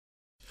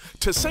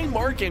To say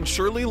Mark and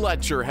Shirley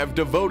Letcher have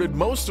devoted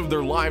most of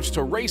their lives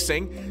to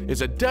racing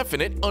is a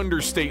definite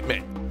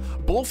understatement.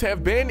 Both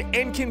have been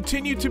and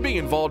continue to be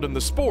involved in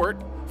the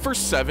sport for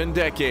 7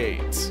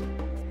 decades.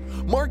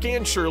 Mark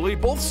and Shirley,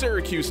 both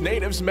Syracuse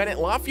natives, met at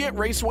Lafayette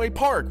Raceway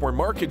Park, where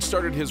Mark had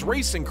started his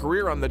racing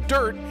career on the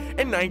dirt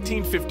in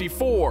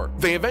 1954.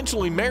 They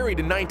eventually married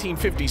in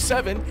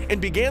 1957 and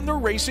began their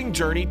racing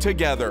journey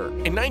together.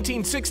 In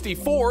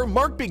 1964,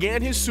 Mark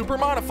began his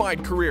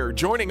supermodified career,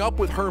 joining up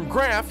with Herm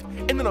Graf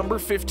in the number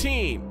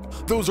 15.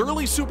 Those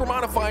early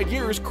supermodified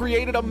years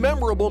created a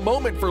memorable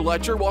moment for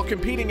Letcher while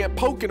competing at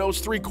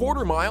Pocono's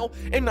 3/4 mile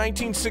in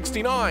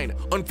 1969.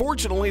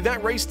 Unfortunately,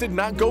 that race did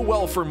not go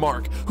well for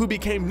Mark, who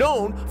became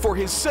known for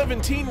his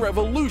 17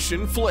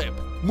 revolution flip.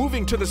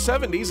 Moving to the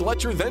 70s,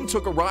 Letcher then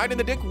took a ride in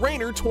the Dick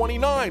Rayner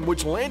 29,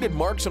 which landed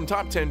Mark some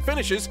top 10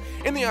 finishes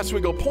in the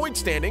Oswego point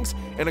standings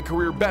and a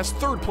career-best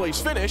 3rd place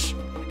finish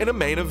in a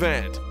main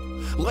event.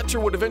 Letcher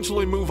would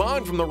eventually move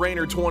on from the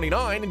Rayner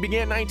 29 and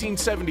began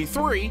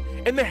 1973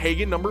 in the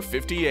Hagen number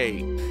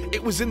 58.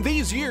 It was in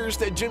these years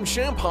that Jim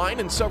Shampine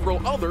and several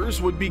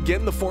others would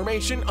begin the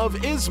formation of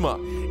ISMA,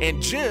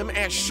 and Jim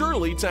asked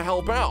Shirley to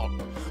help out.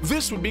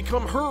 This would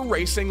become her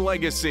racing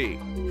legacy.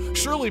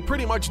 Shirley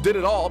pretty much did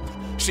it all.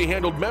 She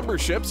handled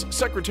memberships,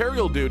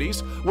 secretarial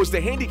duties, was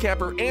the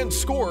handicapper and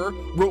scorer,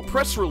 wrote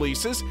press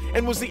releases,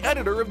 and was the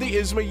editor of the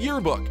ISMA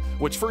yearbook,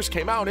 which first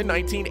came out in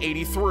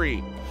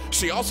 1983.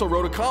 She also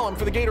wrote a column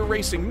for the Gator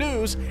Racing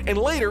News and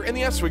later in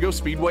the Oswego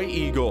Speedway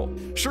Eagle.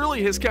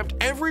 Shirley has kept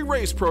every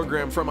race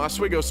program from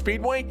Oswego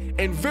Speedway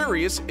and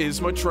various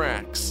ISMA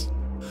tracks.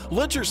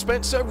 Letcher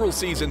spent several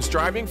seasons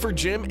driving for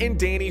Jim and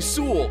Danny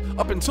Sewell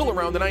up until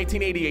around the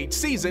 1988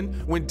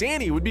 season when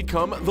Danny would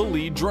become the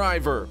lead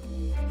driver.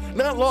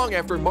 Not long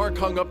after Mark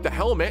hung up the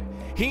helmet,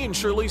 he and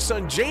Shirley's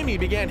son Jamie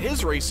began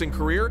his racing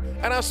career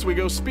at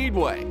Oswego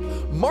Speedway.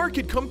 Mark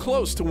had come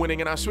close to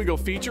winning an Oswego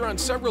feature on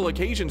several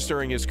occasions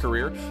during his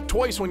career,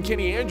 twice when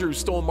Kenny Andrews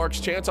stole Mark's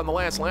chance on the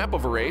last lap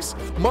of a race.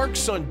 Mark's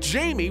son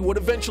Jamie would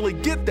eventually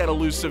get that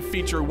elusive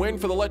feature win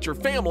for the Letcher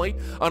family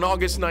on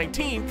August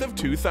 19th of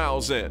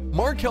 2000.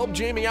 Mark helped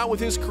Jamie out with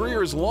his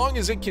career as long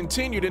as it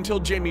continued until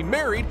Jamie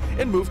married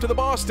and moved to the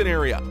Boston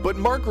area. But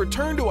Mark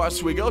returned to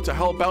Oswego to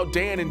help out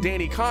Dan and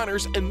Danny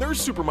Connors in their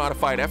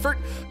supermodified effort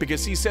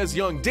because he says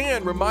young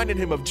Dan reminded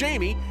him of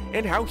Jamie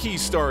and how he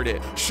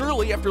started.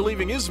 Shirley, after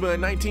leaving ISMA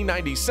in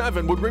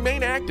 1997, would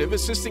remain active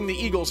assisting the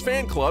Eagles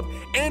fan club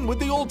and with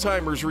the Old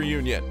Timers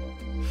reunion.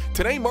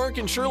 Today, Mark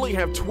and Shirley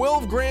have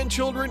 12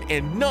 grandchildren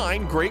and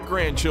 9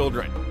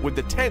 great-grandchildren, with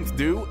the 10th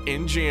due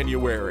in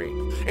January.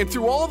 And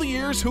through all the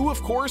years, who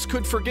of course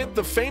could forget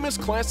the famous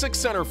classic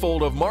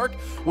centerfold of Mark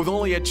with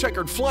only a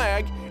checkered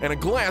flag and a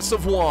glass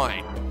of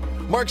wine?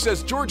 Mark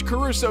says George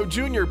Caruso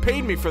Jr.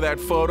 paid me for that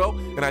photo,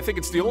 and I think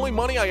it's the only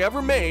money I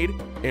ever made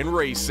in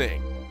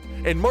racing.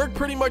 And Mark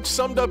pretty much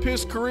summed up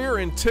his career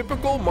in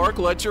typical Mark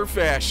Letcher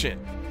fashion.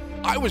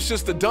 I was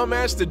just the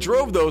dumbass that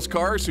drove those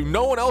cars who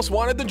no one else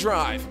wanted to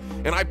drive,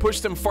 and I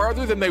pushed them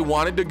farther than they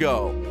wanted to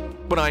go.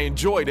 But I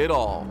enjoyed it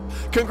all.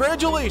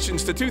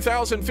 Congratulations to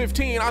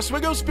 2015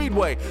 Oswego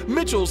Speedway,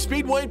 Mitchell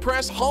Speedway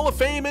Press Hall of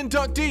Fame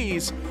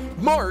inductees,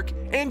 Mark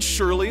and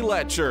Shirley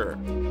Letcher.